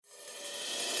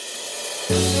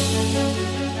Hello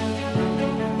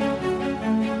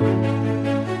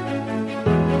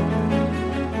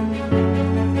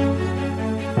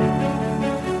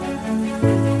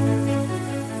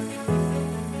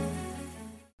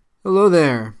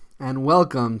there, and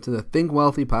welcome to the Think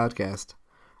Wealthy podcast.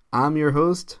 I'm your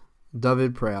host,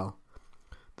 David Prale.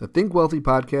 The Think Wealthy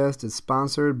podcast is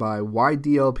sponsored by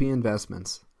YDLP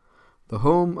Investments, the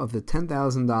home of the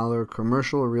 $10,000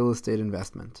 commercial real estate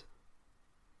investment.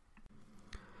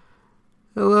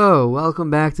 Hello, welcome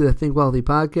back to the Think Wealthy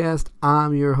podcast.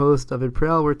 I'm your host, David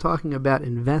Prale. We're talking about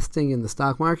investing in the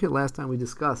stock market. Last time we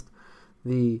discussed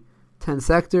the 10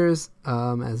 sectors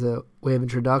as a way of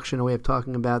introduction, a way of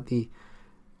talking about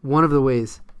one of the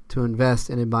ways to invest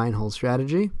in a buy and hold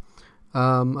strategy.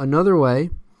 Another way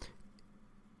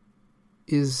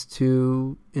is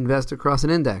to invest across an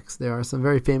index. There are some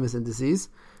very famous indices.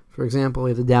 For example,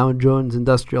 we have the Dow Jones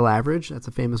Industrial Average. That's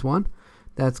a famous one.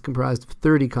 That's comprised of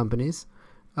 30 companies.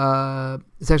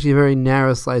 It's actually a very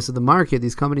narrow slice of the market.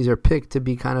 These companies are picked to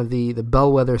be kind of the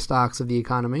bellwether stocks of the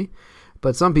economy.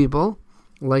 But some people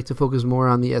like to focus more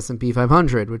on the S&P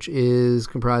 500, which is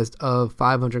comprised of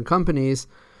 500 companies,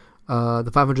 the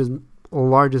 500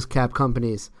 largest cap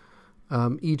companies.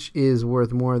 Each is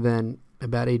worth more than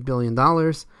about $8 billion.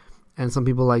 And some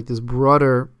people like this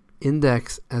broader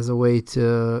index as a way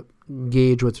to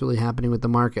gauge what's really happening with the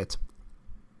market.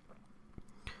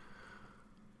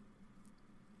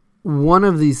 One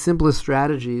of the simplest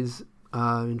strategies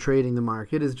in trading the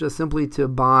market is just simply to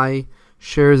buy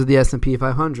shares of the S&P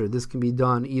 500. This can be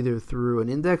done either through an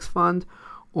index fund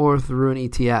or through an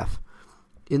ETF.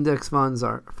 Index funds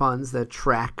are funds that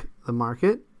track the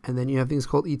market, and then you have things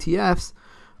called ETFs,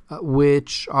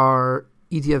 which are,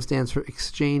 ETF stands for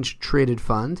Exchange Traded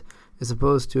Fund, as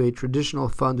opposed to a traditional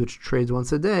fund which trades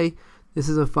once a day. This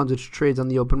is a fund which trades on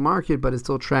the open market, but it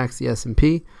still tracks the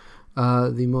S&P.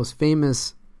 The most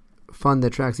famous fund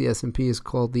that tracks the S&P is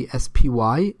called the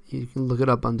SPY. You can look it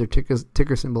up under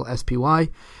ticker symbol SPY.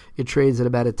 It trades at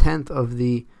about a tenth of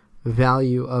the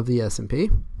value of the S&P.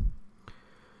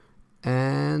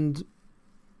 And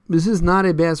this is not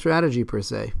a bad strategy per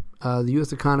se. The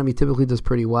U.S. economy typically does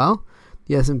pretty well.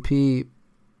 The S&P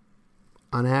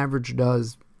on average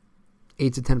does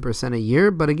 8 to 10% a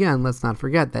year. But again, let's not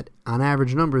forget that on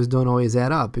average numbers don't always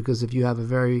add up, because if you have a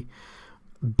very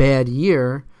bad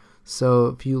year, so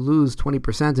if you lose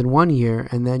 20% in one year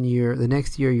and then the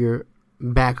next year you're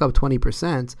back up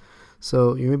 20%,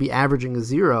 so you're maybe averaging a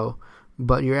zero,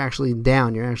 but you're actually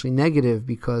down, you're actually negative,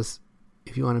 because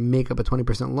if you want to make up a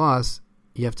 20% loss,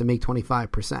 you have to make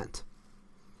 25%.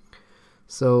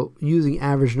 So using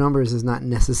average numbers is not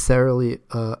necessarily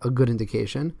a good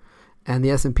indication, and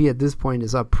the S&P at this point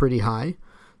is up pretty high.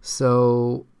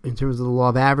 So in terms of the law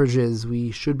of averages,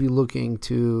 we should be looking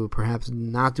to perhaps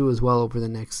not do as well over the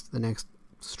next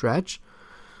stretch.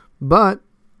 But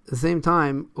at the same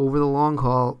time, over the long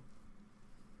haul,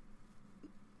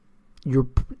 you're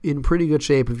in pretty good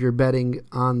shape if you're betting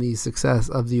on the success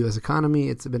of the U.S. economy.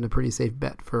 It's been a pretty safe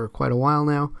bet for quite a while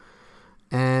now.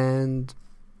 And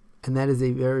that is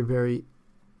a very, very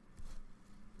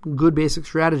good basic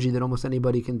strategy that almost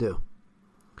anybody can do.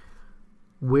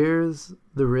 Where's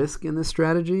the risk in this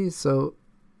strategy? So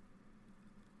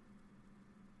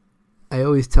I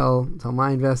always tell my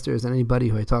investors and anybody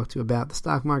who I talk to about the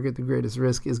stock market, the greatest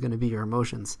risk is going to be your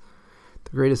emotions.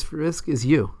 The greatest risk is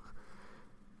you.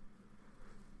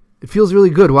 It feels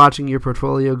really good watching your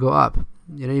portfolio go up.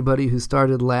 And anybody who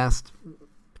started last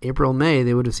April, May,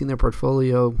 they would have seen their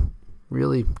portfolio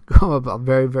really go up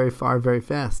very, very far, very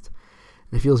fast.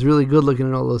 And it feels really good looking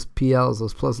at all those PLs,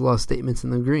 those plus loss statements in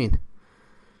the green.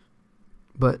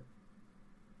 But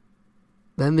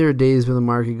then there are days where the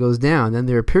market goes down. Then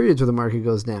there are periods where the market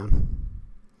goes down.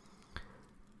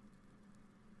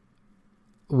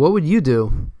 What would you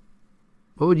do?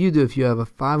 What would you do if you have a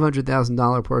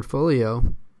 $500,000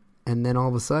 portfolio and then all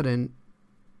of a sudden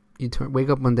you wake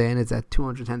up one day and it's at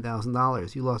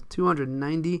 $210,000? You lost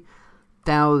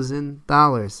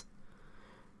 $290,000.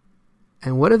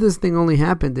 And what if this thing only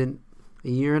happened in a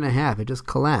year and a half? It just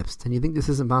collapsed. And you think this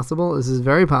isn't possible? This is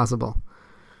very possible.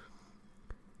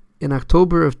 In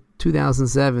October of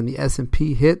 2007, the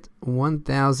S&P hit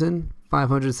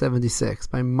 1,576.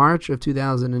 By March of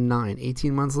 2009,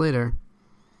 18 months later,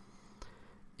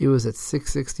 it was at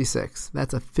 666.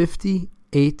 That's a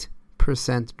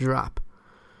 58% drop.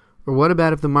 Or what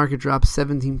about if the market dropped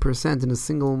 17% in a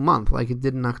single month like it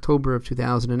did in October of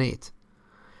 2008?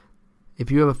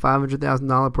 If you have a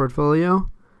 $500,000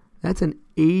 portfolio, that's an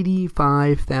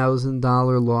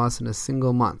 $85,000 loss in a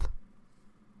single month.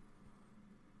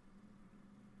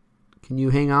 Can you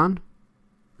hang on,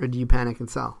 or do you panic and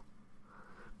sell?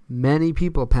 Many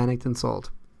people panicked and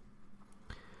sold.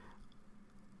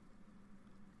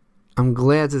 I'm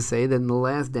glad to say that in the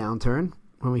last downturn,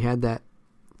 when we had that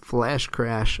flash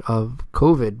crash of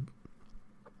COVID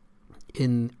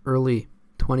in early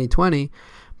 2020,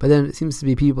 but then it seems to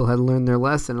be people had learned their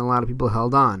lesson and a lot of people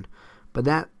held on. But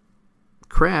that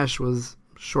crash was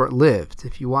short-lived.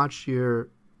 If you watch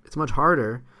it's much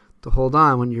harder to hold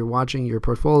on when you're watching your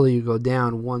portfolio go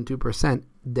down 1-2%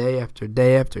 day after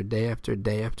day after day after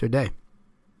day after day.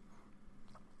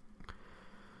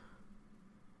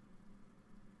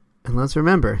 And let's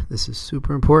remember, this is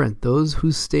super important. Those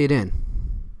who stayed in,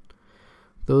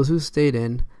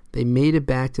 they made it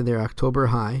back to their October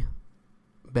high,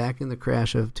 back in the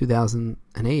crash of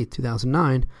 2008,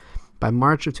 2009. By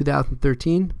March of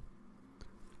 2013,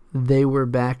 they were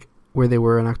back where they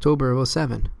were in October of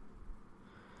 2007.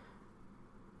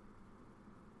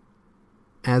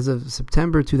 As of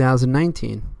September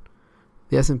 2019,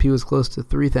 the S&P was close to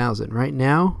 3,000. Right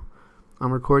now,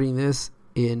 I'm recording this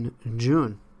in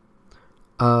June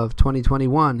of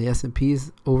 2021. The S&P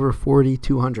is over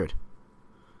 4,200.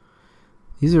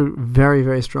 These are very,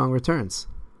 very strong returns,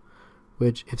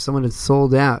 which if someone had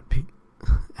sold out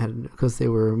because they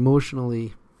were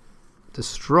emotionally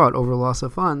distraught over loss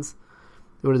of funds,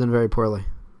 they would have done very poorly.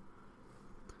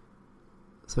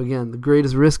 So again, the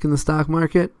greatest risk in the stock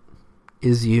market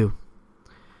is you.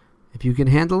 If you can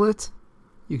handle it,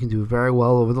 you can do very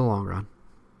well over the long run.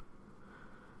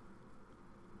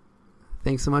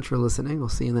 Thanks so much for listening. We'll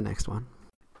see you in the next one.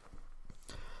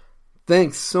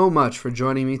 Thanks so much for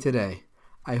joining me today.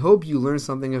 I hope you learned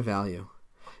something of value.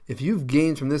 If you've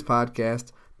gained from this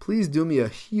podcast, please do me a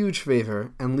huge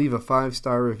favor and leave a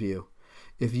 5-star review.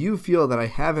 If you feel that I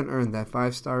haven't earned that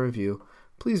 5-star review,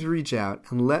 please reach out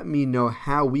and let me know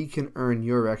how we can earn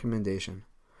your recommendation.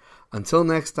 Until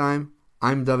next time,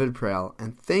 I'm David Prell,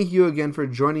 and thank you again for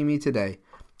joining me today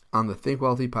on the Think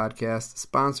Wealthy podcast,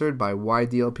 sponsored by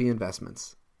YDLP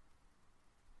Investments.